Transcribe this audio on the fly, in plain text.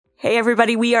Hey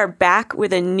everybody, we are back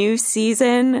with a new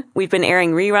season. We've been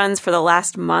airing reruns for the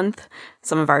last month,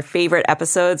 some of our favorite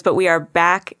episodes, but we are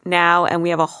back now and we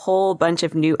have a whole bunch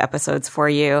of new episodes for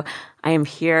you. I am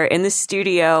here in the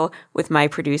studio with my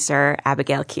producer,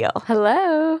 Abigail Keel.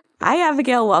 Hello. Hi,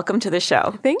 Abigail. Welcome to the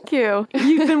show. Thank you.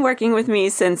 You've been working with me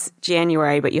since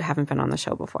January, but you haven't been on the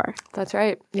show before. That's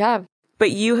right. Yeah.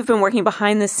 But you have been working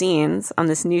behind the scenes on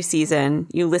this new season.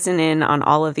 You listen in on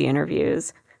all of the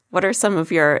interviews. What are some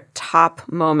of your top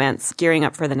moments gearing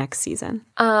up for the next season?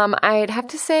 I'd have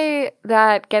to say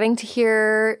that getting to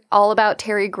hear all about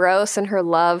Terry Gross and her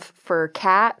love for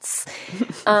cats.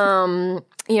 I'm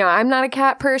not a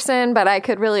cat person, but I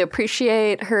could really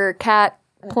appreciate her cat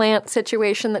plant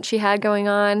situation that she had going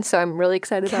on. So I'm really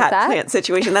excited about that. Cat plant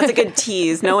situation. That's a good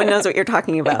tease. No one knows what you're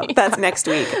talking about. That's next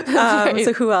week. Right.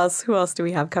 So who else do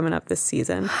we have coming up this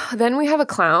season? Then we have a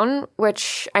clown,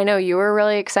 which I know you were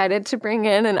really excited to bring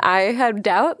in, and I had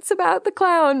doubts about the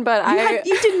clown, but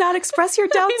You did not express your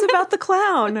doubts about the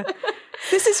clown.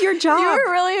 This is your job. You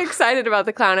were really excited about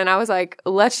the clown, and I was like,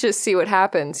 let's just see what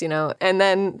happens, And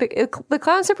then the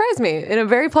clown surprised me in a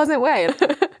very pleasant way.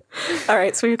 All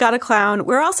right, so we've got a clown.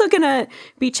 We're also going to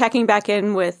be checking back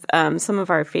in with some of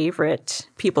our favorite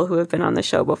people who have been on the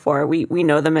show before. We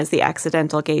know them as the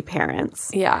accidental gay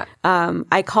parents. Yeah.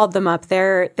 I called them up.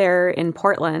 They're in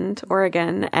Portland,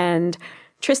 Oregon, and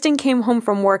Tristan came home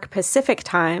from work Pacific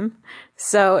time,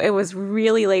 so it was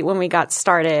really late when we got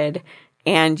started.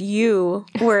 And you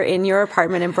were in your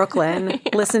apartment in Brooklyn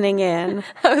listening in.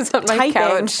 I was on my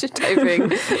couch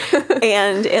typing.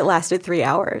 And it lasted 3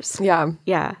 hours. Yeah.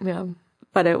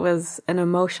 But it was an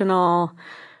emotionally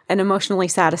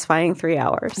satisfying 3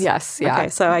 hours. Yes, yeah. Okay,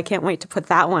 so I can't wait to put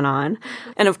that one on.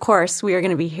 And of course, we are going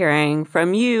to be hearing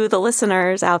from you, the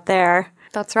listeners out there.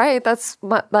 That's right. That's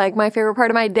my favorite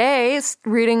part of my day is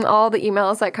reading all the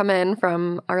emails that come in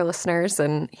from our listeners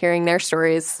and hearing their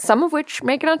stories, some of which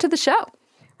make it onto the show.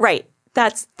 Right.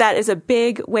 That is a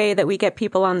big way that we get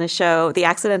people on the show. The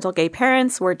accidental gay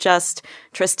parents were just,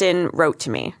 Tristan wrote to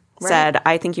me, said,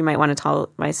 I think you might want to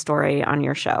tell my story on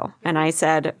your show. And I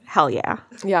said, hell yeah.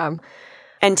 Yeah.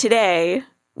 And today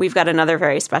we've got another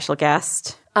very special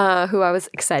guest. Who I was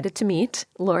excited to meet,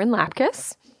 Lauren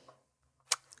Lapkus.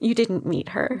 You didn't meet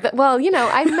her. Well,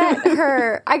 I met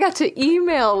her. I got to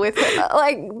email with her.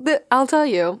 I'll tell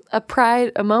you,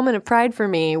 a moment of pride for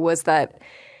me was that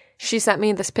she sent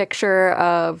me this picture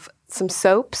of some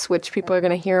soaps, which people are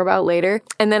going to hear about later.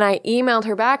 And then I emailed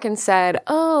her back and said,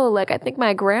 I think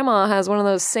my grandma has one of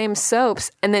those same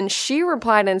soaps. And then she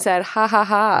replied and said, ha, ha,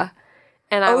 ha.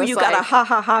 And I was you got a ha,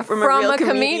 ha, ha from a real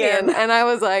comedian. And I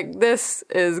was like, this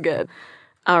is good.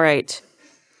 All right.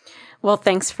 Well,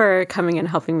 thanks for coming and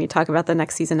helping me talk about the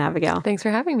next season, Abigail. Thanks for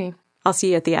having me. I'll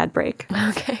see you at the ad break.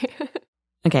 Okay.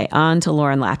 Okay, on to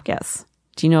Lauren Lapkus.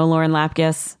 Do you know Lauren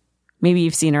Lapkus? Maybe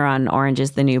you've seen her on Orange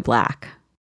is the New Black.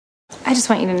 I just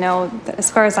want you to know that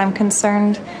as far as I'm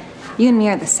concerned, you and me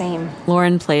are the same.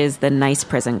 Lauren plays the nice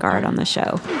prison guard on the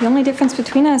show. The only difference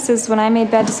between us is when I made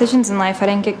bad decisions in life, I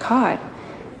didn't get caught.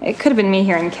 It could have been me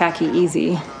here in khaki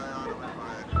easy.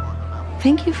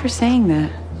 Thank you for saying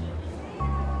that.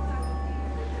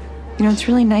 It's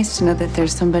really nice to know that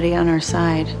there's somebody on our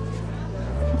side.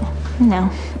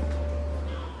 No.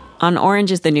 On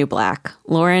Orange is the New Black,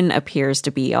 Lauren appears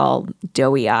to be all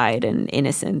doughy-eyed and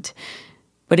innocent.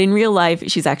 But in real life,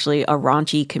 she's actually a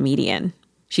raunchy comedian.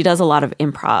 She does a lot of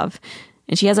improv.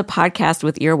 And she has a podcast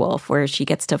with Earwolf where she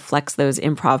gets to flex those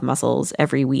improv muscles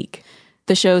every week.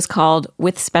 The show's called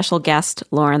With Special Guest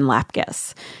Lauren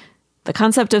Lapkus. The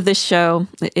concept of this show,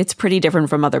 it's pretty different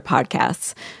from other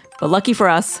podcasts. But lucky for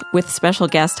us, With Special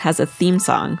Guest has a theme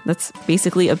song that's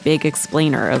basically a big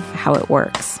explainer of how it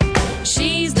works.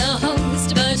 She's the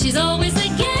host, but she's always the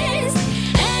guest.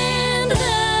 And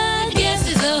the guest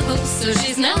is the host, so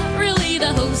she's not really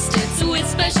the host. It's With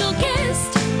Special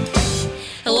Guest.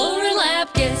 Lauren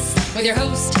Lapkus with your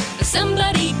host,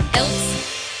 somebody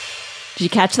else. Did you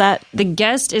catch that? The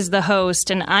guest is the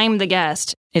host, and I'm the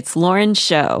guest. It's Lauren's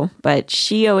show, but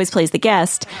she always plays the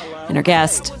guest, and her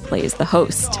guest plays the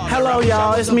host. Hello,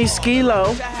 y'all. It's me,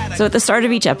 Skilo. So at the start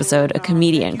of each episode, a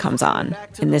comedian comes on.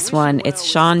 In this one, it's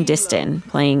Sean Diston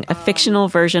playing a fictional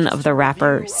version of the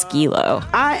rapper Skilo.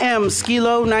 I am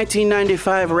Skilo,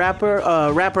 1995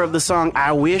 rapper of the song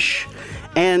I Wish.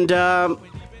 And, I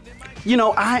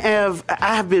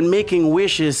have been making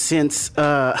wishes since...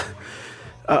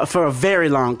 for a very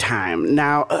long time.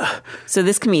 Now, So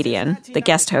this comedian, the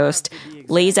guest host,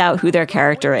 lays out who their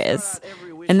character is.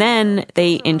 And then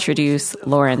they introduce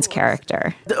Lauren's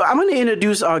character. I'm going to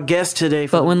introduce our guest today.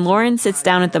 But when Lauren sits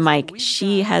down at the mic,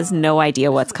 she has no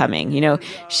idea what's coming.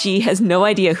 She has no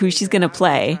idea who she's going to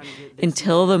play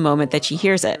until the moment that she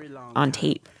hears it on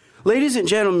tape. Ladies and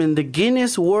gentlemen, the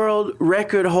Guinness World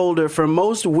Record holder for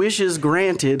most wishes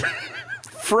granted,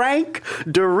 Frank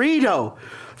Dorito.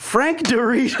 Frank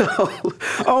Dorito.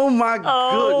 Oh, my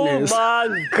goodness. Oh,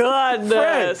 my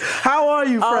goodness. Frank, how are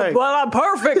you, Frank? Well, I'm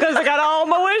perfect because I got all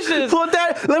my wishes. Well,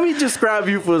 let me describe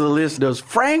you for the listeners.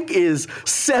 Frank is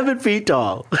 7 feet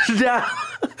tall. Now,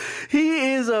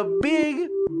 he is a big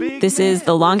This man. is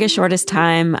The Longest Shortest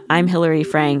Time. I'm Hillary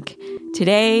Frank.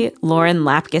 Today, Lauren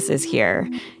Lapkus is here.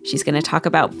 She's going to talk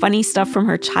about funny stuff from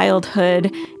her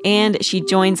childhood, and she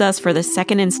joins us for the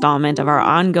second installment of our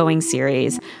ongoing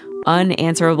series,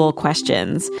 Unanswerable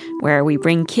Questions, where we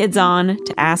bring kids on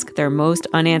to ask their most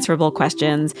unanswerable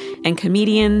questions, and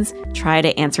comedians try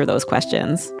to answer those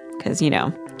questions. Because,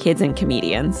 kids and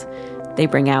comedians, they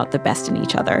bring out the best in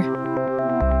each other.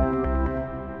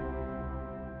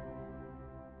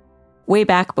 Way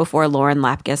back before Lauren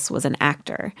Lapkus was an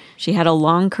actor, she had a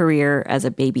long career as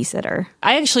a babysitter.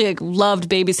 I actually loved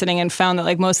babysitting and found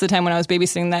that most of the time when I was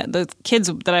babysitting, that the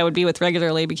kids that I would be with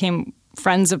regularly became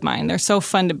friends of mine. They're so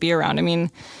fun to be around. I mean,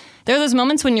 there are those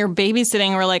moments when you're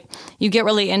babysitting where you get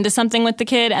really into something with the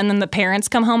kid and then the parents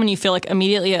come home and you feel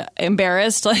immediately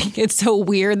embarrassed. It's so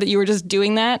weird that you were just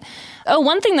doing that. Oh,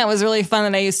 one thing that was really fun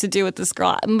that I used to do with this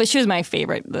girl, but she was my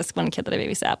favorite, this one kid that I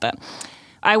babysat, but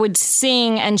I would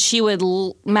sing and she would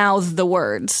mouth the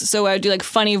words. So I would do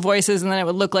funny voices and then it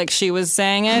would look like she was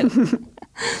saying it.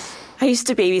 I used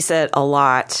to babysit a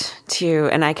lot too.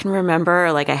 And I can remember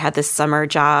I had this summer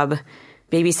job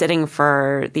babysitting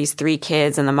for these 3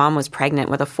 kids and the mom was pregnant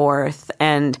with a 4th.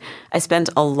 And I spent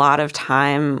a lot of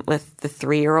time with the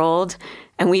 3-year-old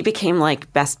and we became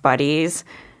best buddies.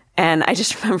 And I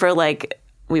just remember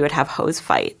we would have hose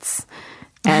fights.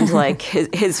 And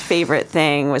his favorite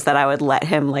thing was that I would let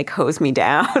him hose me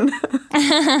down.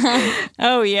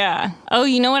 Oh, yeah. Oh,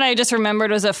 you know what I just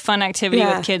remembered was a fun activity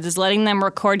with kids is letting them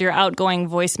record your outgoing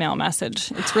voicemail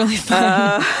message. It's really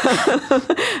fun.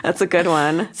 That's a good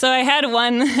one. So I had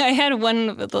one,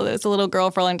 there's a little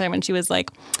girl for a long time and she was like,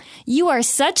 "You are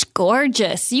such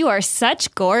gorgeous. You are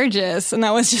such gorgeous." And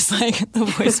that was just the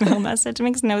voicemail message. It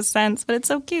makes no sense, but it's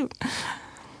so cute.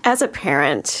 As a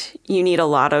parent, you need a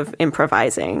lot of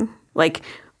improvising.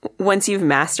 Once you've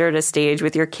mastered a stage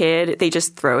with your kid, they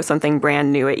just throw something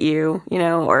brand new at you,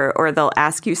 or they'll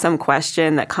ask you some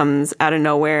question that comes out of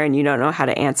nowhere and you don't know how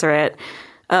to answer it.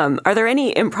 Are there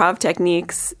any improv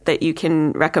techniques that you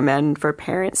can recommend for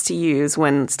parents to use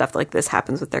when stuff like this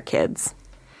happens with their kids?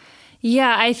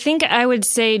 Yeah, I think I would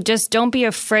say just don't be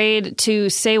afraid to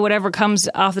say whatever comes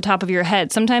off the top of your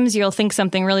head. Sometimes you'll think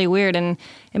something really weird and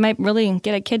it might really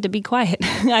get a kid to be quiet.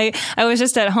 I was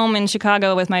just at home in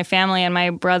Chicago with my family and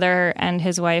my brother and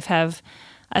his wife have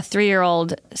a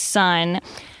 3-year-old son.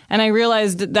 And I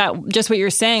realized that just what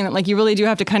you're saying, that you really do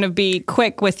have to kind of be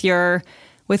quick with your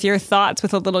thoughts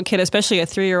with a little kid, especially a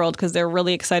 3-year-old, because they're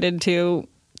really excited to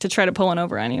try to pull one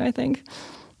over on you, I think.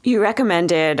 You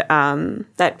recommended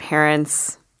that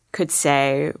parents could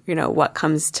say, what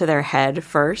comes to their head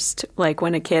first,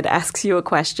 when a kid asks you a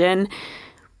question.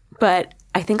 But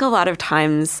I think a lot of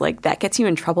times, that gets you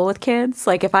in trouble with kids.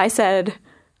 If I said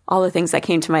all the things that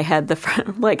came to my head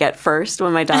at first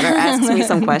when my daughter asks me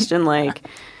some question,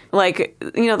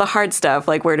 the hard stuff,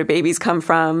 where do babies come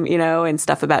from, and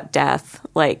stuff about death,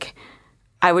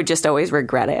 I would just always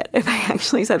regret it if I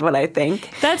actually said what I think.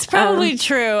 That's probably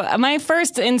true. My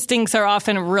first instincts are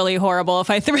often really horrible if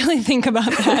I really think about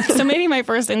that. So maybe my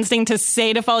first instinct to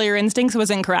say to follow your instincts was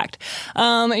incorrect.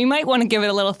 You might want to give it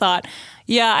a little thought.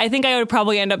 Yeah, I think I would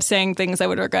probably end up saying things I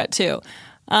would regret too.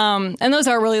 And those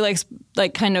are really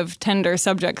kind of tender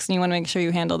subjects and you want to make sure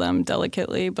you handle them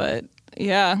delicately. But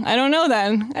yeah, I don't know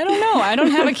then. I don't know. I don't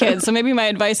have a kid, so maybe my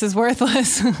advice is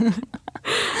worthless.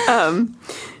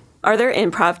 Are there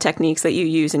improv techniques that you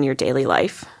use in your daily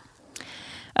life?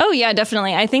 Oh, yeah,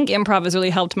 definitely. I think improv has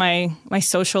really helped my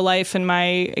social life and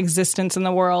my existence in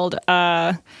the world,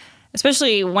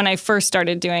 especially when I first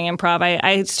started doing improv.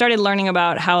 I started learning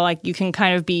about how you can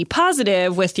kind of be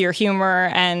positive with your humor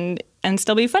and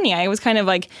still be funny. I was kind of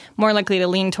more likely to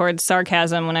lean towards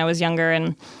sarcasm when I was younger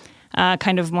and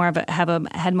kind of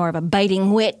had more of a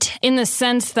biting wit in the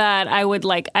sense that I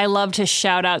love to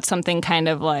shout out something kind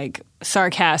of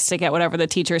sarcastic at whatever the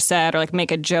teacher said or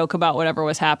make a joke about whatever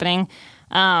was happening.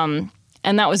 And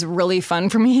that was really fun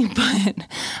for me, but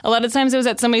a lot of times it was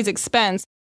at somebody's expense.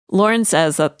 Lauren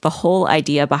says that the whole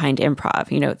idea behind improv,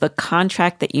 the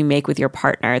contract that you make with your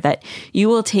partner, that you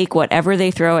will take whatever they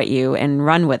throw at you and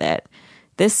run with it.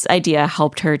 This idea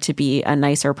helped her to be a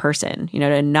nicer person,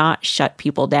 to not shut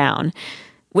people down,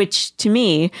 which to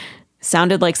me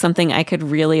sounded like something I could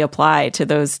really apply to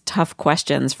those tough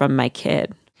questions from my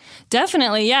kid.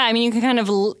 Definitely, yeah. I mean, you can kind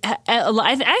of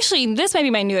actually, this might be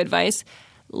my new advice.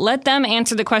 Let them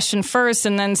answer the question first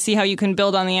and then see how you can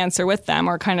build on the answer with them,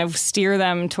 or kind of steer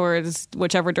them towards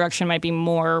whichever direction might be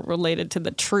more related to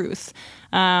the truth.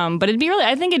 But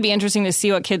I think it'd be interesting to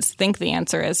see what kids think the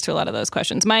answer is to a lot of those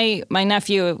questions. My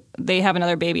nephew, they have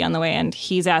another baby on the way, and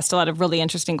he's asked a lot of really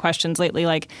interesting questions lately,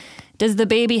 like, does the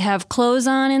baby have clothes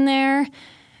on in there?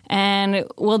 And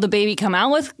will the baby come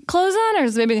out with clothes on, or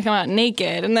does the baby come out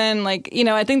naked? And then,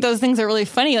 I think those things are really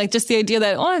funny. Like, just the idea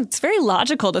that, it's very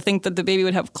logical to think that the baby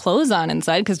would have clothes on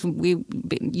inside, because you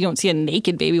don't see a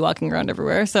naked baby walking around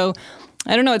everywhere. So,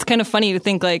 I don't know. It's kind of funny to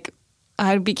think,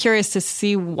 I'd be curious to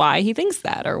see why he thinks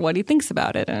that, or what he thinks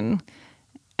about it,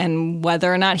 and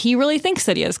whether or not he really thinks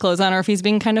that he has clothes on, or if he's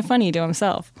being kind of funny to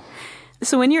himself.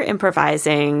 So when you're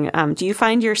improvising, do you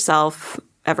find yourself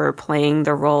ever playing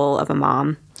the role of a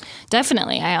mom?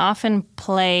 Definitely. I often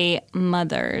play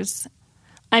mothers.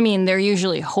 I mean, they're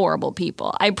usually horrible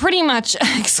people. I pretty much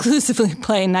exclusively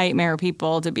play nightmare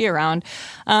people to be around.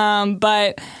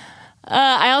 But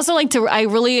I also I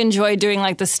really enjoy doing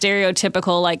the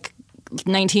stereotypical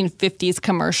 1950s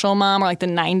commercial mom, or the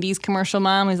 90s commercial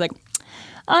mom who's like,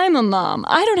 I'm a mom.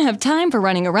 I don't have time for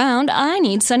running around. I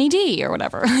need Sunny D, or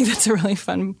whatever. That's a really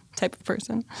fun type of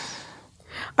person.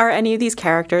 Are any of these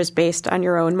characters based on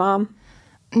your own mom?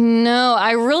 No,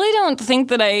 I really don't think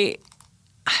that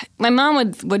my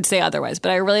mom would say otherwise,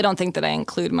 but I really don't think that I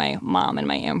include my mom in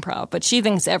my improv. But she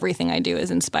thinks everything I do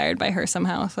is inspired by her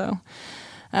somehow, so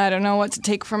I don't know what to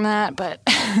take from that, but...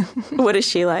 What is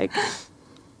she like?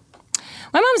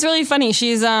 My mom's really funny.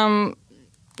 She's,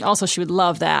 also, she would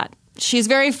love that. She's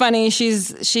very funny.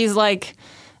 She's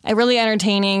really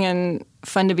entertaining and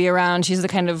fun to be around. She's the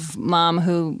kind of mom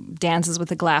who dances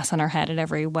with a glass on her head at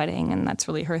every wedding, and that's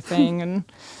really her thing. And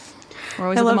we're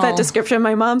always I love that description.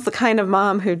 My mom's the kind of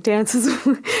mom who dances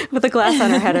with a glass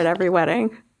on her head at every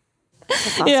wedding.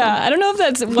 Awesome. Yeah, I don't know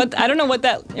if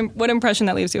that's what impression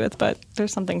that leaves you with, but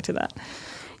there's something to that.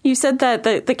 You said that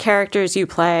the characters you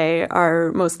play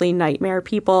are mostly nightmare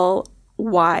people.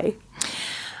 Why?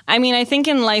 I mean, I think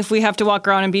in life we have to walk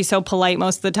around and be so polite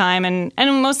most of the time, and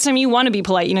most of the time you want to be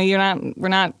polite. We're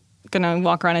not going to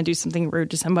walk around and do something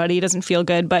rude to somebody. It doesn't feel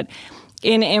good. But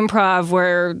in improv,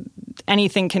 where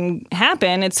anything can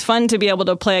happen, it's fun to be able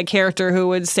to play a character who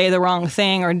would say the wrong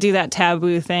thing, or do that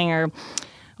taboo thing,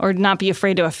 or not be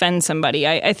afraid to offend somebody.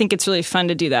 I think it's really fun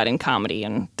to do that in comedy,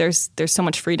 and there's so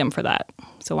much freedom for that.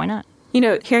 So why not?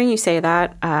 Hearing you say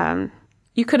that,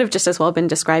 you could have just as well been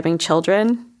describing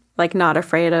children. Not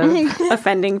afraid of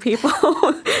offending people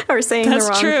or saying the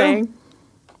wrong thing.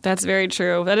 That's very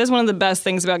true. That is one of the best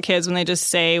things about kids, when they just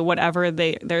say whatever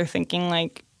they're thinking.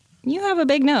 Like, you have a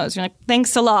big nose. You're like,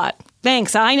 thanks a lot.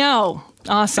 Thanks, I know.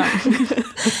 Awesome.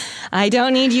 I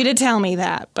don't need you to tell me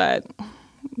that, but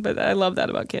I love that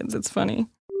about kids. It's funny.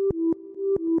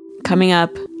 Coming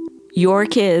up, Your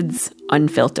Kids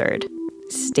Unfiltered.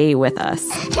 Stay with us.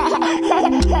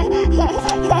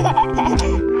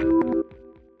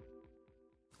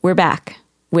 We're back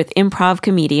with improv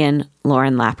comedian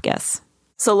Lauren Lapkus.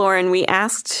 So, Lauren, we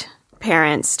asked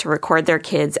parents to record their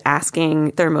kids asking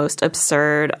their most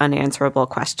absurd, unanswerable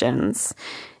questions.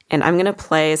 And I'm going to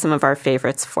play some of our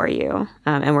favorites for you.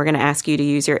 And we're going to ask you to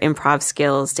use your improv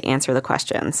skills to answer the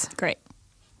questions. Great.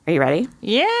 Are you ready?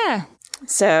 Yeah.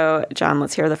 So, John,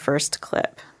 let's hear the first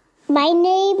clip. My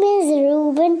name is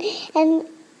Ruben,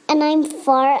 and I'm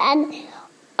 4, and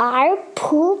are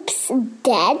poops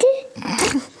dead?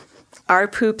 Are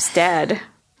poops dead?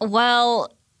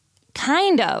 Well,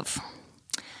 kind of.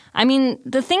 I mean,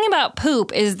 the thing about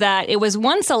poop is that it was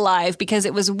once alive because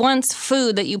it was once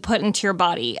food that you put into your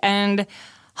body. And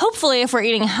hopefully, if we're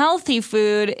eating healthy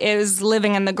food, it was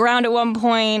living in the ground at one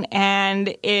point,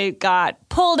 and it got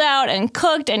pulled out and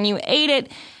cooked, and you ate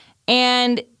it,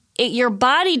 and your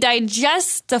body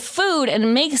digests the food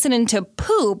and makes it into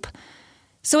poop.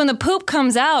 So when the poop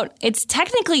comes out, it's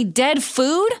technically dead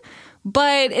food,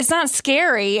 but it's not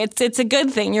scary. It's a good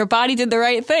thing. Your body did the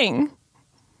right thing.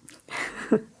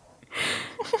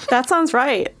 That sounds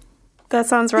right. That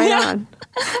sounds right on.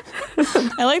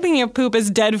 I like thinking of poop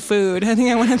as dead food. I think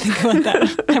I want to think about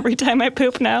that every time I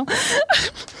poop now.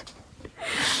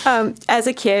 As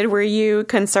a kid, were you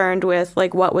concerned with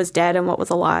what was dead and what was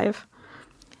alive?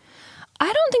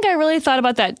 I don't think I really thought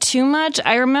about that too much.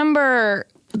 I remember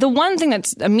the one thing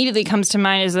that immediately comes to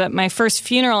mind is that my first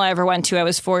funeral I ever went to, I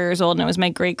was 4 years old, and it was my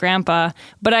great-grandpa.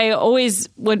 But I always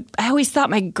thought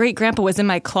my great-grandpa was in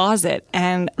my closet,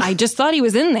 and I just thought he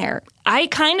was in there. I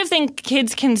kind of think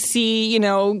kids can see,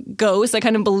 ghosts. I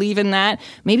kind of believe in that.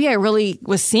 Maybe I really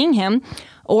was seeing him.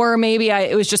 Or maybe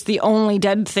it was just the only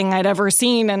dead thing I'd ever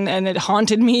seen, and it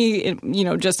haunted me,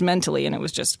 just mentally, and it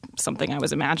was just something I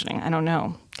was imagining. I don't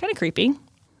know. Kind of creepy.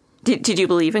 Did you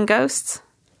believe in ghosts?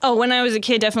 Oh, when I was a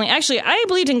kid, definitely. Actually, I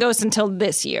believed in ghosts until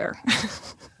this year.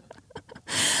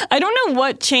 I don't know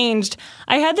what changed.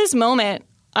 I had this moment.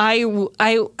 I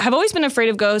have always been afraid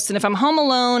of ghosts, and if I'm home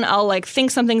alone, I'll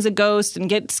think something's a ghost and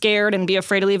get scared and be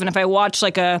afraid to leave. And if I watch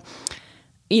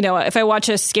if I watch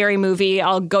a scary movie,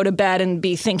 I'll go to bed and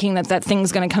be thinking that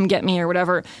thing's going to come get me or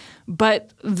whatever. But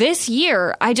this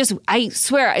year, I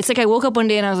swear, it's like I woke up one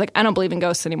day and I was like, I don't believe in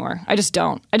ghosts anymore. I just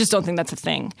don't. I just don't think that's a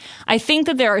thing. I think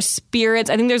that there are spirits.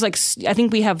 I think I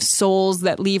think we have souls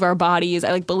that leave our bodies.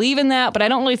 I believe in that, but I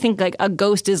don't really think a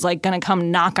ghost is going to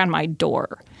come knock on my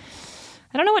door.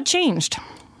 I don't know what changed.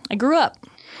 I grew up.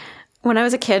 When I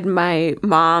was a kid, my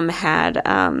mom had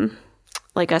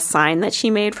a sign that she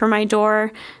made for my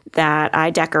door that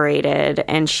I decorated,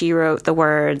 and she wrote the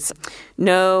words,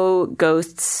 "No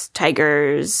ghosts,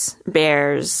 tigers,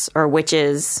 bears, or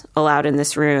witches allowed in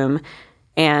this room."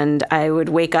 And I would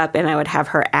wake up and I would have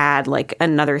her add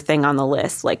another thing on the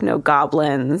list, no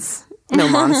goblins, no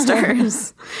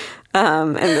monsters.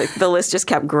 And the list just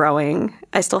kept growing.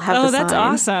 I still have the sign. Oh, that's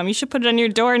awesome. You should put it on your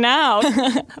door now.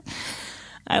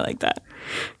 I like that.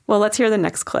 Well, let's hear the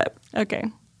next clip. Okay.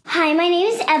 Hi, my name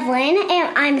is Evelyn,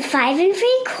 and I'm 5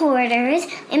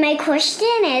 3/4, and my question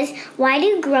is, why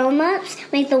do grown-ups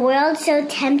make the world so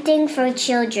tempting for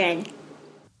children?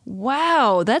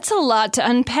 Wow, that's a lot to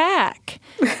unpack.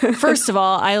 First of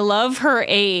all, I love her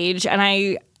age, and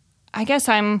I guess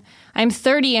I'm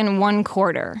 30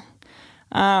 1/4.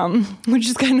 Which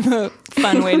is kind of a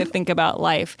fun way to think about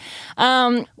life.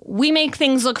 We make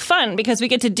things look fun because we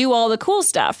get to do all the cool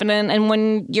stuff. And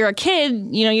when you're a kid,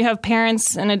 you have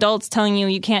parents and adults telling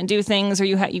you can't do things, or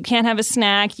you can't have a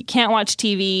snack, you can't watch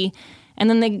TV. And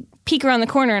then they peek around the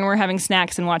corner and we're having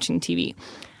snacks and watching TV.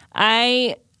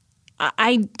 I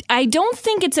don't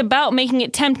think it's about making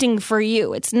it tempting for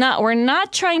you. It's not. We're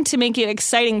not trying to make it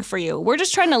exciting for you. We're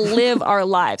just trying to live our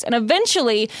lives. And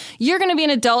eventually, you're going to be an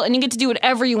adult and you get to do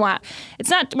whatever you want.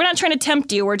 We're not trying to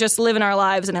tempt you. We're just living our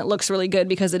lives, and it looks really good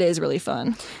because it is really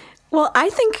fun. Well, I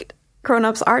think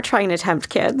grown-ups are trying to tempt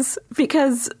kids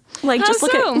because just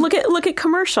look at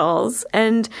commercials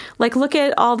and look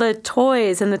at all the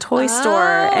toys in the toy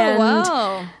store, and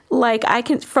wow. I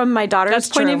can, from my daughter's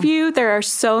point true. of view, there are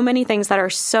so many things that are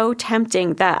so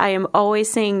tempting that I am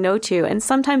always saying no to. And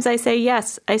sometimes I say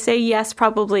yes. I say yes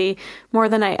probably more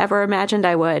than I ever imagined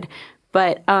I would.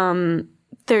 But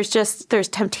there's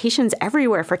temptations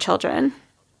everywhere for children.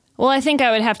 Well, I think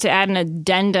I would have to add an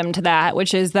addendum to that,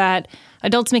 which is that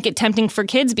adults make it tempting for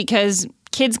kids because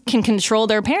kids can control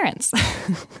their parents.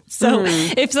 So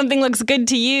if something looks good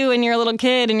to you and you're a little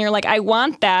kid and you're like, I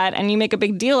want that, and you make a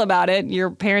big deal about it,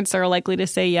 your parents are likely to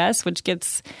say yes, which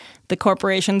gets the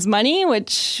corporation's money,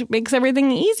 which makes everything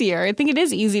easier. I think it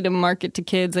is easy to market to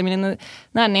kids. I mean,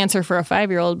 not an answer for a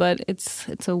 5-year-old, but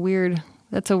that's a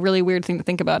really weird thing to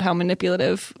think about, how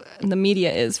manipulative the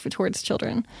media is towards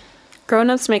children.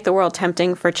 Grown-ups make the world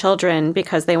tempting for children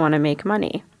because they want to make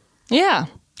money. Yeah.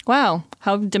 Wow.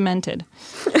 How demented.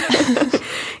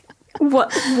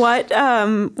 What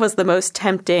was the most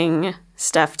tempting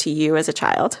stuff to you as a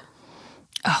child?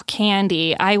 Oh,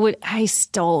 candy. I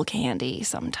stole candy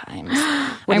sometimes.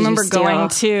 I remember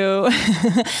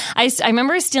I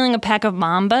remember stealing a pack of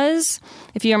Mambas.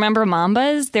 If you remember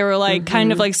Mambas, they were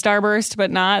kind of like Starburst,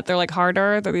 but not. They're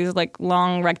harder. They're these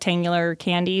long rectangular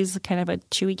candies, kind of a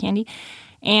chewy candy.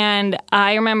 And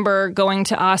I remember going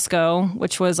to Osco,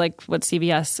 which was what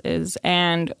CVS is,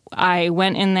 and I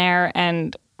went in there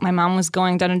and my mom was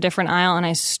going down a different aisle and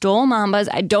I stole Mambas.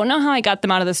 I don't know how I got them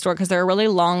out of the store because they're a really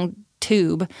long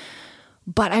tube.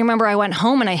 But I remember I went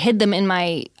home and I hid them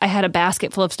I had a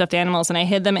basket full of stuffed animals and I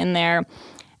hid them in there.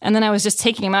 And then I was just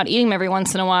taking them out, eating them every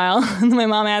once in a while. And my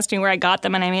mom asked me where I got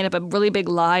them, and I made up a really big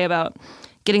lie about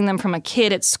getting them from a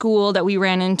kid at school that we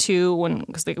ran into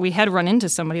because we had run into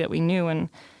somebody that we knew, and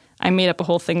I made up a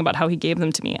whole thing about how he gave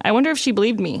them to me. I wonder if she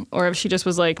believed me or if she just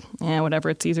was like, yeah, whatever,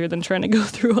 it's easier than trying to go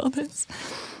through all this.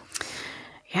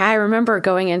 Yeah, I remember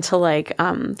going into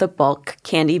the bulk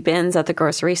candy bins at the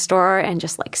grocery store and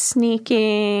just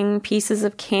sneaking pieces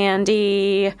of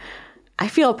candy. I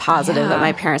feel positive that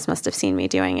my parents must have seen me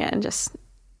doing it and just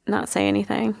not say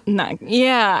anything.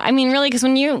 Yeah, I mean, really, because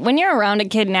when you're around a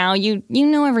kid now, you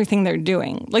know everything they're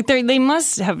doing. Like they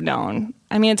must have known.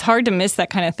 I mean, it's hard to miss that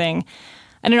kind of thing.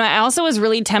 I don't know. I also was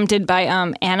really tempted by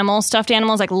stuffed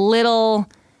animals, like little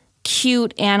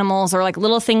cute animals, or like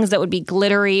little things that would be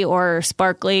glittery or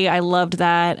sparkly. I loved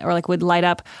that, or like would light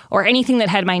up, or anything that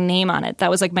had my name on it.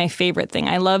 That was like my favorite thing.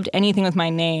 I loved anything with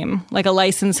my name, like a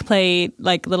license plate,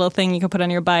 like little thing you could put on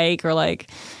your bike, or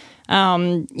like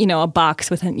a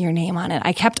box with your name on it.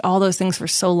 I kept all those things for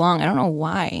so long. I don't know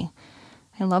why.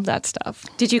 I love that stuff.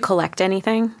 Did you collect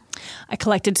anything? I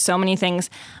collected so many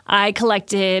things. I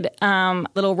collected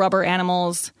little rubber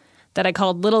animals that I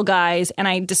called little guys, and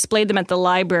I displayed them at the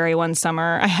library one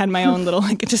summer. I had my own little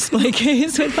display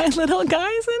case with my little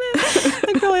guys in it.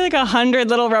 Like probably 100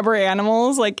 little rubber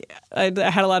animals. Like I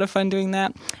had a lot of fun doing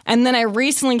that. And then I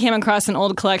recently came across an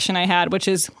old collection I had, which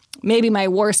is maybe my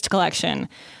worst collection,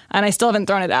 and I still haven't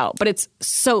thrown it out. But it's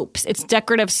soaps. It's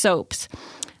decorative soaps.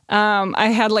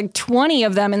 I had 20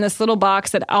 of them in this little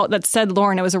box that said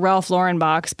Lauren. It was a Ralph Lauren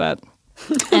box,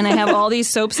 and I have all these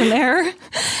soaps in there,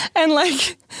 and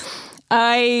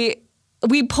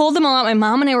we pulled them all out. My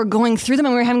mom and I were going through them,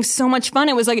 and we were having so much fun.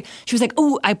 It was she was like,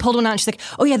 "Oh," I pulled one out, and she's like,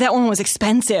 "Oh yeah, that one was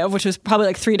expensive," which was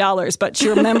probably $3, but she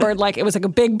remembered it was a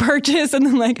big purchase, and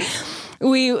then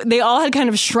they all had kind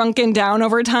of shrunken down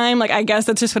over time. I guess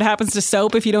that's just what happens to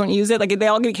soap if you don't use it. They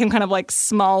all became kind of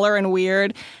smaller and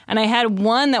weird. And I had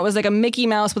one that was a Mickey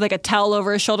Mouse with a towel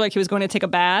over his shoulder, like he was going to take a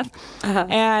bath. Uh-huh.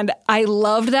 And I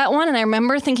loved that one. And I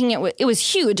remember thinking it was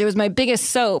huge. It was my biggest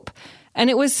soap.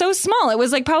 And it was so small. It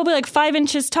was probably 5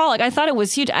 inches tall. I thought it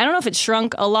was huge. I don't know if it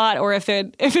shrunk a lot or if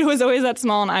it was always that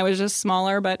small and I was just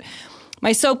smaller. But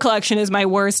my soap collection is my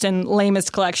worst and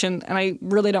lamest collection. And I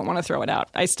really don't want to throw it out.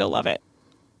 I still love it.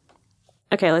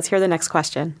 Okay, let's hear the next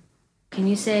question. Can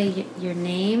you say your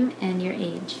name and your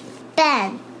age?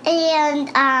 Ben.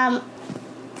 And,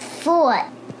 4.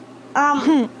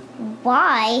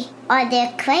 Why are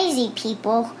there crazy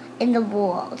people in the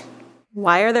world?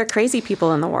 Why are there crazy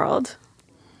people in the world?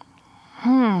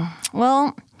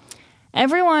 Well,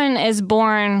 everyone is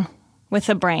born with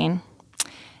a brain,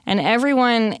 and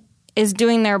everyone is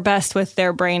doing their best with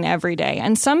their brain every day.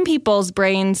 And some people's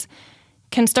brains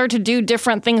can start to do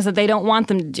different things that they don't want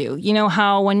them to do. You know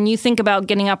how when you think about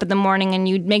getting up in the morning and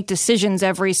you make decisions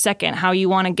every second, how you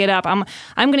want to get up. I'm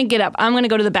going to get up. I'm going to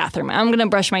go to the bathroom. I'm going to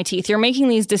brush my teeth. You're making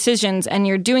these decisions and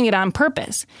you're doing it on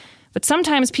purpose. But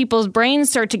sometimes people's brains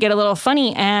start to get a little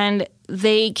funny and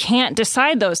they can't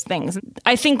decide those things.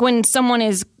 I think when someone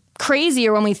is crazy,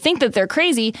 or when we think that they're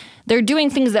crazy, they're doing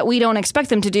things that we don't expect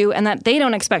them to do and that they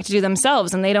don't expect to do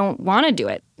themselves, and they don't want to do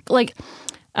it.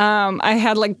 I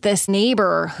had this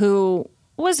neighbor who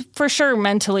was for sure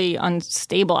mentally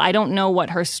unstable. I don't know what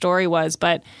her story was,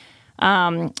 but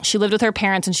she lived with her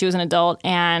parents and she was an adult,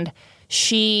 and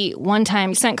she one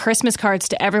time sent Christmas cards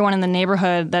to everyone in the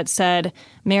neighborhood that said,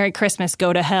 "Merry Christmas,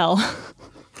 go to hell,"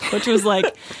 which was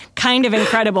kind of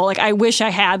incredible. I wish I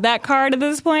had that card at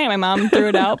this point. My mom threw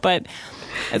it out, but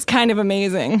it's kind of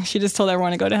amazing. She just told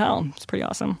everyone to go to hell. It's pretty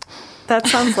awesome. That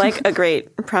sounds like a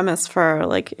great premise for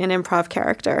an improv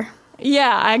character.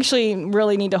 Yeah, I actually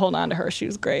really need to hold on to her. She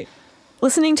was great.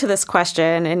 Listening to this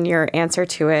question and your answer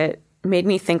to it made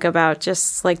me think about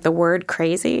just the word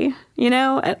crazy,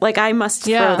 I must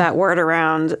throw that word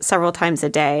around several times a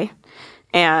day.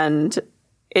 And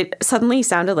it suddenly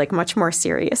sounded much more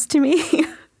serious to me.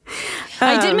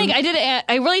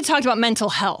 I really talked about mental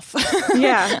health.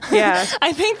 Yeah.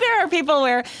 I think there are people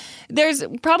where there's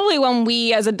probably when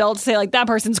we as adults say that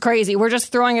person's crazy, we're just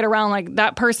throwing it around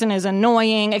that person is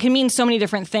annoying. It can mean so many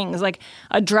different things.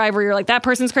 A driver, you're that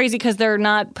person's crazy because they're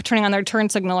not turning on their turn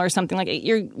signal or something.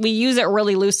 We use it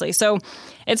really loosely. So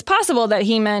it's possible that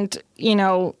he meant,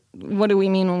 what do we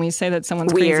mean when we say that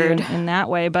someone's weird crazy in that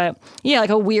way? But yeah,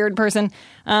 a weird person.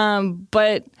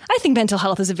 But I think mental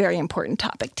health is a very important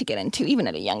topic to get into, even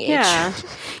at a young age. Yeah.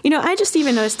 I just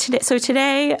even noticed today. So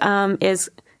today is,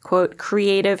 quote,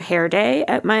 Creative Hair Day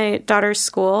at my daughter's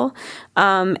school.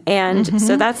 So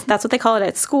that's what they call it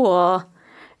at school.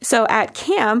 So at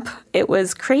camp, it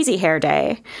was Crazy Hair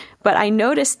Day. But I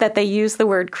noticed that they used the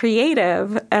word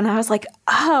creative, and I was like,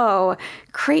 oh,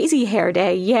 Crazy Hair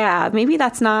Day. Yeah, maybe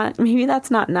that's not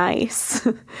nice.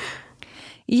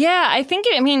 Yeah, I think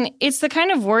it's the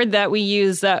kind of word that we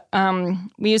use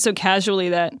so casually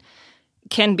that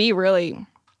can be really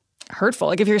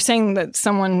hurtful. If you're saying that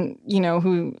someone,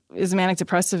 who is manic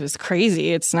depressive is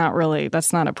crazy, that's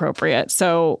not appropriate.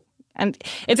 So, and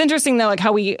it's interesting though,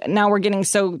 how we're getting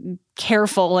so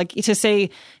careful, to say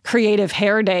Creative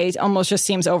Hair Day almost just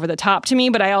seems over the top to me.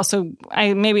 But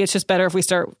maybe it's just better if we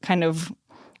start kind of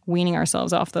weaning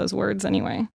ourselves off those words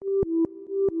anyway.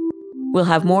 We'll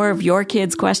have more of your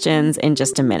kids' questions in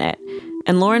just a minute.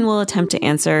 And Lauren will attempt to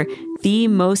answer the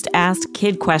most asked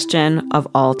kid question of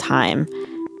all time.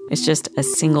 It's just a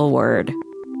single word.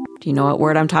 Do you know what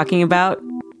word I'm talking about?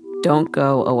 Don't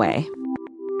go away.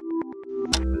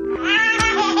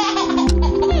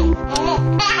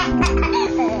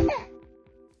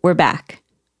 We're back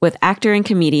with actor and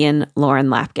comedian Lauren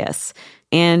Lapkus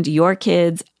and your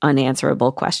kids'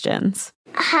 unanswerable questions.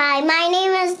 Hi, my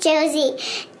name is Josie,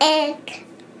 and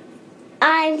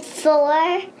I'm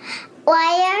 4.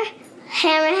 Why are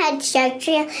hammerhead sharks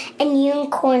real and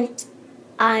unicorns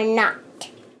are not?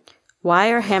 Why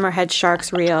are hammerhead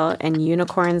sharks real and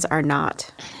unicorns are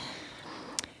not?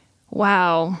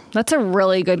 Wow, that's a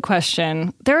really good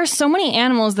question. There are so many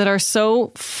animals that are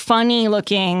so funny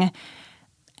looking,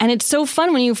 and it's so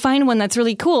fun when you find one that's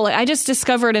really cool. I just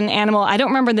discovered an animal. I don't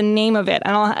remember the name of it.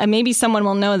 Maybe someone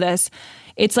will know this.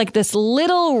 It's like this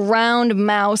little round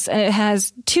mouse, and it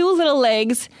has 2 little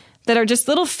legs that are just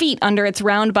little feet under its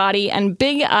round body and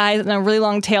big eyes and a really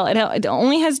long tail. It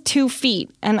only has 2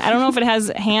 feet, and I don't know if it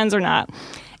has hands or not.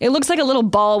 It looks like a little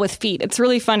ball with feet. It's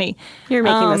really funny. You're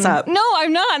making this up. No,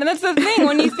 I'm not. And that's the thing.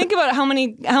 When you think about how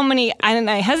many, and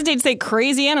I hesitate to say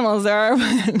crazy animals there are,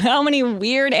 how many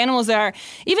weird animals there are.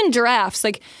 Even giraffes.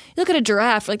 Like, you look at a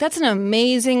giraffe, like, that's an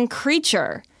amazing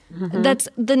creature. Mm-hmm.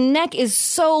 The neck is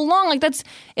so long. Like,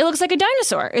 it looks like a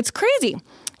dinosaur. It's crazy.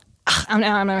 I'm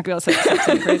not going to be able to say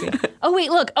something crazy.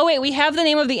 Oh, wait, we have the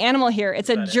name of the animal here. It's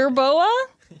a jerboa.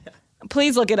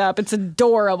 Please look it up. It's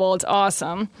adorable. It's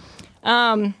awesome.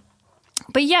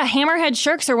 But yeah, hammerhead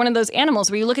sharks are one of those animals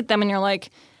where you look at them and you're like,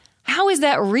 how is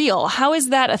that real? How is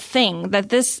that a thing that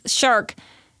this shark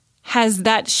has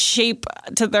that shape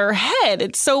to their head?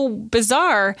 It's so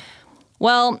bizarre.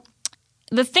 Well,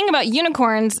 the thing about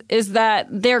unicorns is that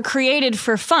they're created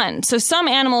for fun. So some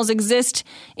animals exist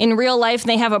in real life and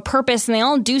they have a purpose and they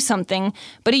all do something.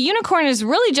 But a unicorn is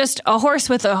really just a horse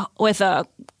with a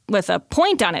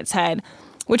point on its head,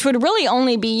 which would really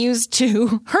only be used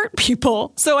to hurt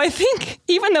people. So I think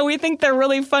even though we think they're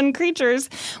really fun creatures,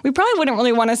 we probably wouldn't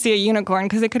really want to see a unicorn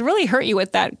because it could really hurt you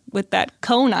with that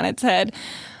cone on its head.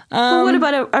 Well, what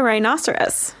about a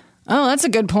rhinoceros? Oh, that's a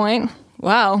good point.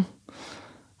 Wow.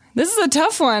 This is a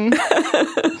tough one.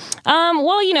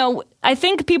 Well, I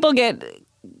think people can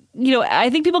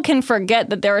forget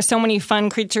that there are so many fun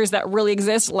creatures that really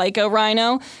exist, like a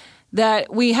rhino,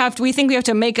 that we think we have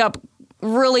to make up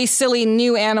really silly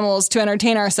new animals to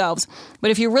entertain ourselves.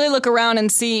 But if you really look around and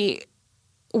see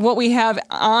what we have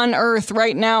on Earth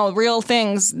right now, real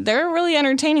things, they're really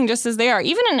entertaining just as they are.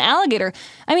 Even an alligator.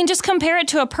 I mean, just compare it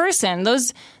to a person.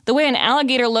 The way an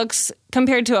alligator looks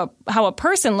compared to how a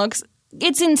person looks,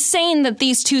 it's insane that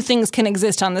these 2 things can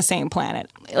exist on the same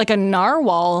planet. Like a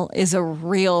narwhal is a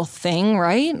real thing,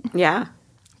 right? Yeah.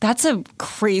 That's a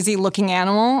crazy looking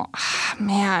animal.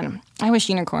 Man, I wish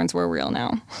unicorns were real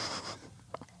now.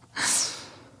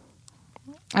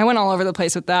 I went all over the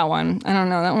place with that one. I don't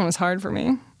know. That one was hard for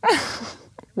me.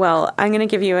 Well, I'm going to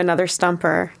give you another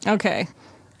stumper. Okay.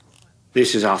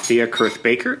 This is Althea Kurth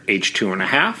Baker, age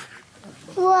 2.5.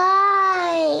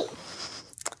 Why?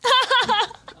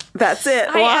 That's it.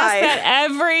 I Why? ask that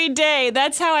every day.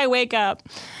 That's how I wake up.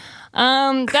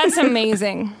 That's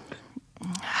amazing.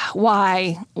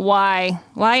 Why? Why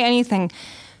anything?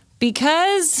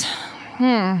 Because.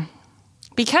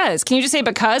 Because. Can you just say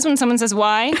because when someone says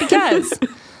why? Because.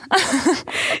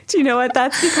 Do you know what?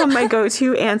 That's become my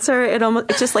go-to answer. It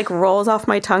just like rolls off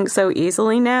my tongue so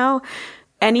easily now.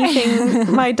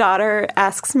 Anything my daughter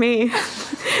asks me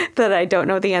that I don't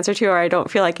know the answer to or I don't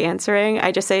feel like answering,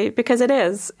 I just say because it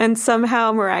is. And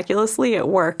somehow miraculously it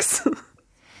works.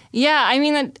 Yeah, I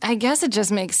mean, I guess it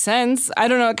just makes sense. I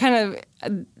don't know,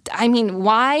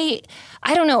 why?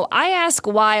 I don't know. I ask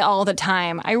why all the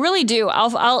time. I really do.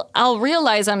 I'll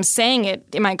realize I'm saying it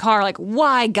in my car, like,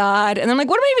 why, God? And I'm like,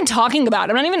 what am I even talking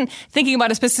about? I'm not even thinking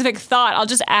about a specific thought. I'll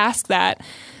just ask that.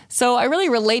 So I really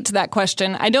relate to that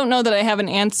question. I don't know that I have an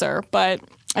answer, but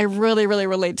I really, really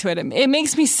relate to it. It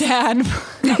makes me sad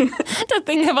to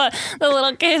think about the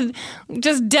little kid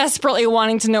just desperately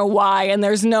wanting to know why, and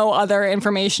there's no other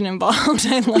information involved.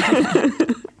 I love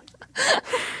it.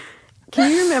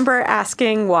 Can you remember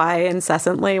asking why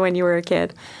incessantly when you were a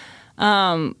kid?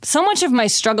 So much of my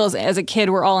struggles as a kid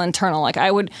were all internal. Like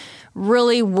I would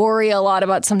really worry a lot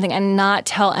about something and not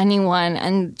tell anyone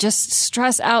and just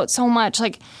stress out so much.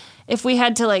 Like if we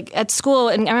had to at school,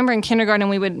 and I remember in kindergarten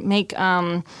we would make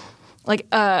a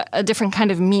different kind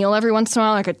of meal every once in a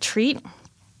while, like a treat.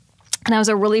 And I was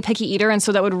a really picky eater, and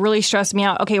so that would really stress me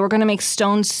out. Okay, we're going to make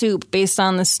stone soup based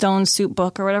on the stone soup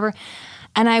book or whatever.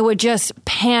 And I would just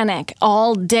panic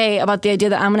all day about the idea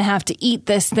that I'm going to have to eat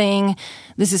this thing.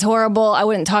 This is horrible. I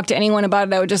wouldn't talk to anyone about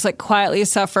it. I would just like quietly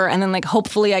suffer. And then like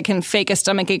hopefully I can fake a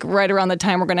stomachache right around the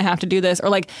time we're going to have to do this. Or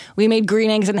like we made green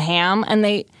eggs and ham and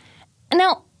they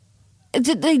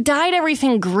dyed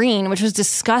everything green, which was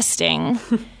disgusting.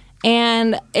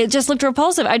 And it just looked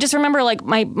repulsive. I just remember like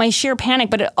my sheer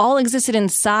panic, but it all existed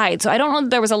inside. So I don't know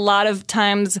that there was a lot of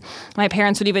times my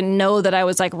parents would even know that I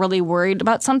was like really worried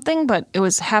about something, but it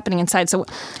was happening inside. So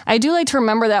I do like to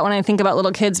remember that when I think about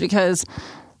little kids, because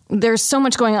there's so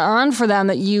much going on for them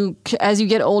that as you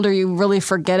get older, you really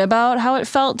forget about how it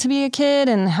felt to be a kid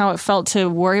and how it felt to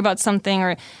worry about something.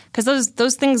 Or because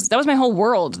those things, that was my whole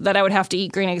world, that I would have to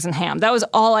eat green eggs and ham. That was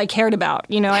all I cared about.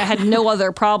 You know, I had no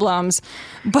other problems.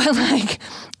 But like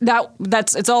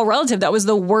it's all relative. That was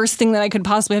the worst thing that I could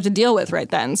possibly have to deal with right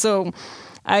then. So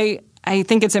I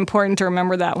think it's important to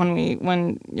remember that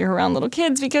when you're around little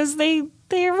kids, because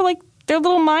they're like, their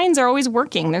little minds are always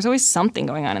working. There's always something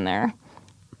going on in there.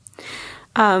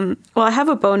 Well, I have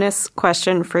a bonus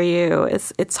question for you.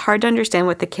 It's hard to understand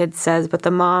what the kid says, but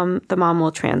the mom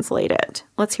will translate it.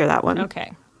 Let's hear that one.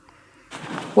 Okay.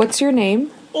 What's your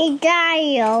name? Ida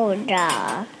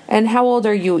Yoda. And how old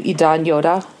are you, Idan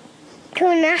Yoda?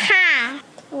 2.5.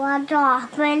 What's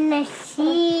off in the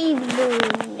Hebrew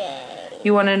name?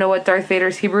 You want to know what Darth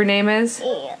Vader's Hebrew name is?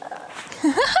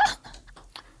 Yeah.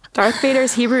 Darth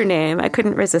Vader's Hebrew name. I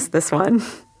couldn't resist this one.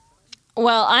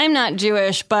 Well, I'm not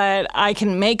Jewish, but I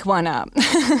can make one up.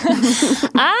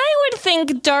 I would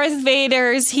think Darth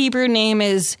Vader's Hebrew name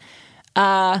is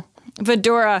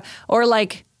Vadora, or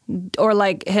like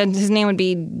his name would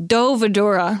be Do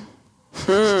Vadora.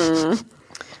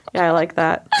 Yeah, I like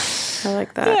that.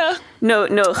 Yeah. No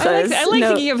chuz. I like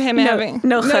thinking of him having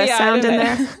no chuz sound in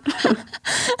there.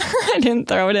 I didn't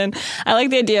throw it in. I like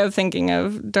the idea of thinking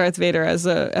of Darth Vader as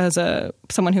a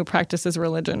someone who practices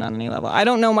religion on any level. I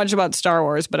don't know much about Star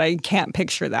Wars, but I can't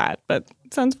picture that. But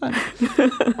it sounds fun.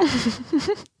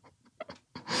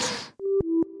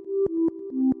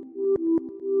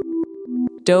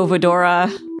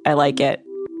 Dovadora, I like it.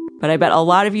 But I bet a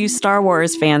lot of you Star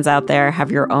Wars fans out there have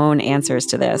your own answers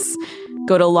to this.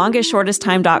 Go to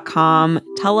longestshortesttime.com.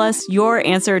 Tell us your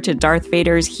answer to Darth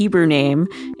Vader's Hebrew name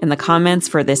in the comments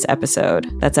for this episode.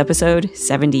 That's episode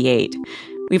 78.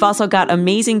 We've also got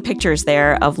amazing pictures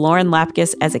there of Lauren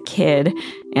Lapkus as a kid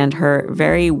and her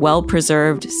very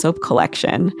well-preserved soap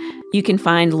collection. You can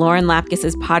find Lauren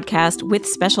Lapkus's podcast with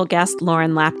special guest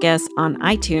Lauren Lapkus on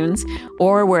iTunes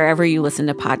or wherever you listen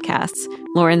to podcasts.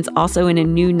 Lauren's also in a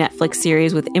new Netflix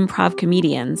series with improv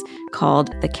comedians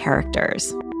called The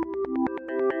Characters.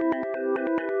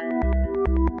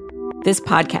 This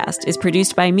podcast is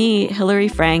produced by me, Hillary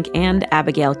Frank, and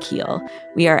Abigail Keel.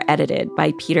 We are edited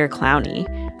by Peter Clowney.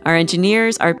 Our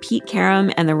engineers are Pete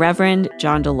Karam and the Reverend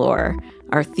John Delore.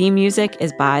 Our theme music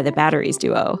is by the Batteries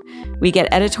Duo. We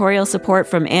get editorial support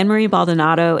from Anne-Marie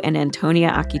Baldonado and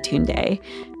Antonia Akitunde.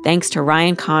 Thanks to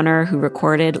Ryan Connor, who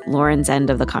recorded Lauren's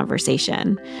end of the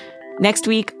conversation. Next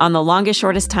week on The Longest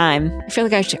Shortest Time. I feel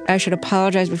like I should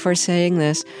apologize before saying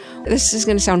this. This is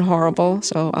going to sound horrible,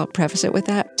 so I'll preface it with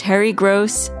that. Terry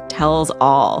Gross tells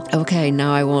all. Okay,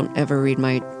 now I won't ever read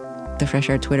the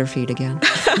Fresh Air Twitter feed again.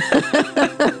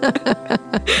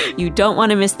 You don't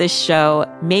want to miss this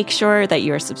show. Make sure that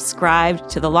you're subscribed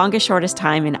to The Longest Shortest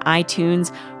Time in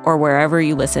iTunes or wherever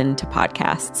you listen to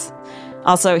podcasts.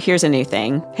 Also, here's a new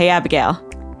thing. Hey, Abigail.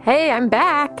 Hey, I'm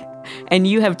back. And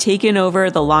you have taken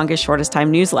over the Longest Shortest Time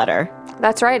newsletter.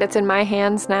 That's right. It's in my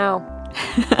hands now.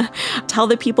 Tell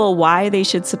the people why they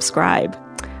should subscribe.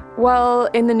 Well,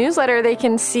 in the newsletter, they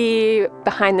can see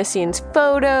behind-the-scenes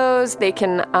photos. They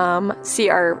can see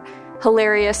our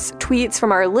hilarious tweets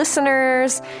from our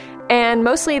listeners. And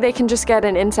mostly they can just get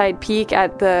an inside peek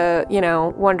at the,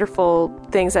 wonderful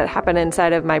things that happen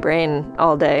inside of my brain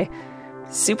all day.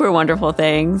 Super wonderful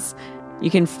things. You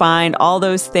can find all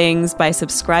those things by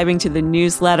subscribing to the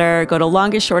newsletter. Go to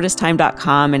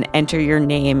longestshortesttime.com and enter your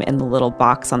name in the little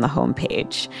box on the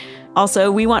homepage.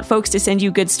 Also, we want folks to send you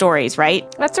good stories, right?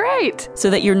 That's right. So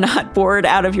that you're not bored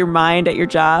out of your mind at your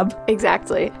job.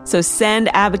 Exactly. So send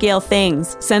Abigail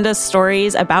things. Send us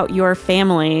stories about your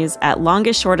families at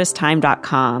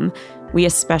longestshortesttime.com. We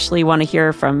especially want to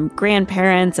hear from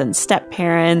grandparents and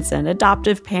step-parents and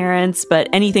adoptive parents, but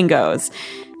anything goes.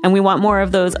 And we want more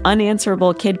of those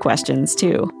unanswerable kid questions,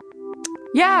 too.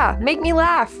 Yeah, make me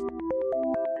laugh.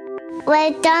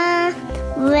 We're done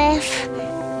with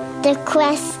the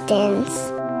questions.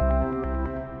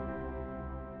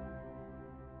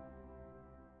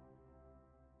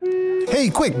 Hey,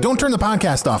 quick, don't turn the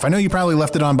podcast off. I know you probably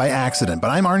left it on by accident, but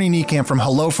I'm Arnie Niekamp from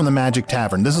Hello from the Magic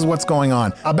Tavern. This is what's going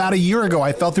on. About a year ago,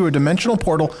 I fell through a dimensional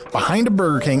portal behind a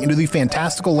Burger King into the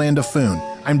fantastical land of Foon.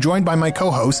 I'm joined by my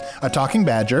co-host, a talking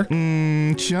badger.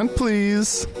 Chant,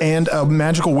 please. And a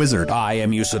magical wizard. I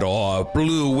am Usador,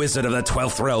 blue wizard of the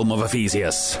 12th realm of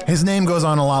Ephesius. His name goes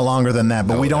on a lot longer than that,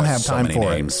 but we don't have time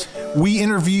for it. We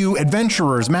interview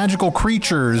adventurers, magical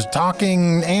creatures,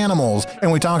 talking animals,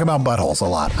 and we talk about buttholes a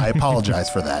lot. I apologize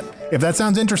for that. If that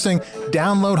sounds interesting,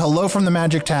 download Hello from the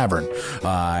Magic Tavern.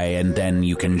 Aye, and then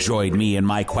you can join me in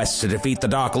my quest to defeat the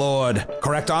Dark Lord.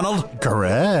 Correct, Arnold?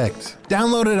 Correct.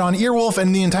 Download it on Earwolf,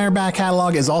 and the entire back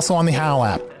catalog is also on the Howl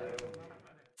app.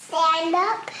 Stand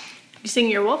up. You sing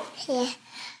Earwolf? Yeah.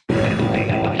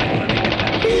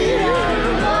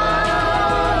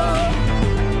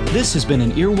 This has been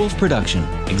an Earwolf production,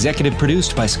 executive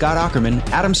produced by Scott Aukerman,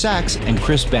 Adam Sachs, and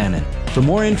Chris Bannon. For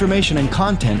more information and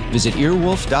content, visit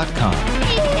earwolf.com.